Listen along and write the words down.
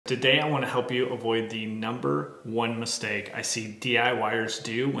Today I want to help you avoid the number one mistake I see DIYers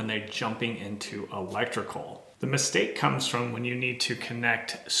do when they're jumping into electrical. The mistake comes from when you need to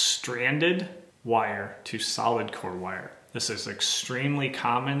connect stranded wire to solid core wire. This is extremely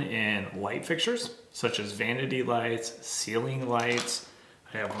common in light fixtures, such as vanity lights, ceiling lights.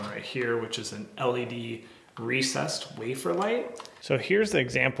 I have one right here, which is an LED recessed wafer light. So here's the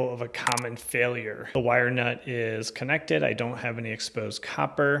example of a common failure. The wire nut is connected. I don't have any exposed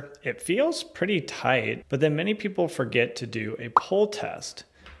copper. It feels pretty tight, but then many people forget to do a pull test.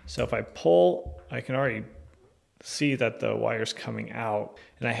 So if I pull, I can already see that the wire's coming out,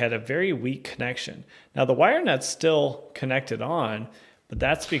 and I had a very weak connection. Now the wire nut's still connected on, but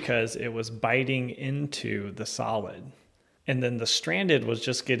that's because it was biting into the solid. And then the stranded was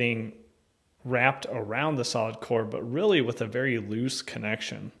just getting wrapped around the solid core, but really with a very loose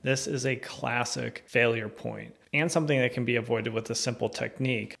connection. This is a classic failure point and something that can be avoided with a simple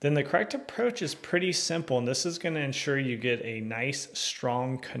technique. Then the correct approach is pretty simple, and this is going to ensure you get a nice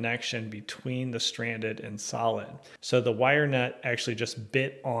strong connection between the stranded and solid. So the wire nut actually just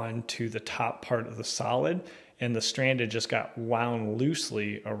bit onto the top part of the solid, and the stranded just got wound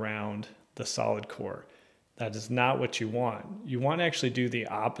loosely around the solid core. That is not what you want. You want to actually do the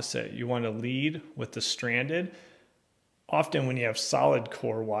opposite. You want to lead with the stranded. Often when you have solid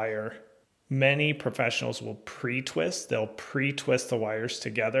core wire, many professionals will pre-twist. They'll pre-twist the wires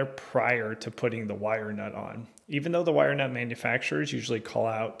together prior to putting the wire nut on. Even though the wire nut manufacturers usually call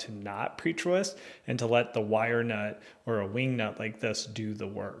out to not pre-twist and to let the wire nut or a wing nut like this do the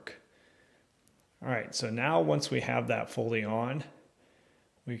work. All right, so now once we have that fully on,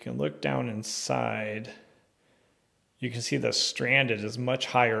 we can look down inside. You can see the stranded is much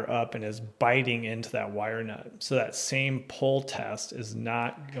higher up and is biting into that wire nut. So that same pull test is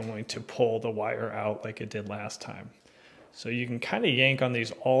not going to pull the wire out like it did last time. So you can kind of yank on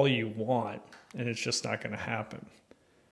these all you want, and it's just not going to happen.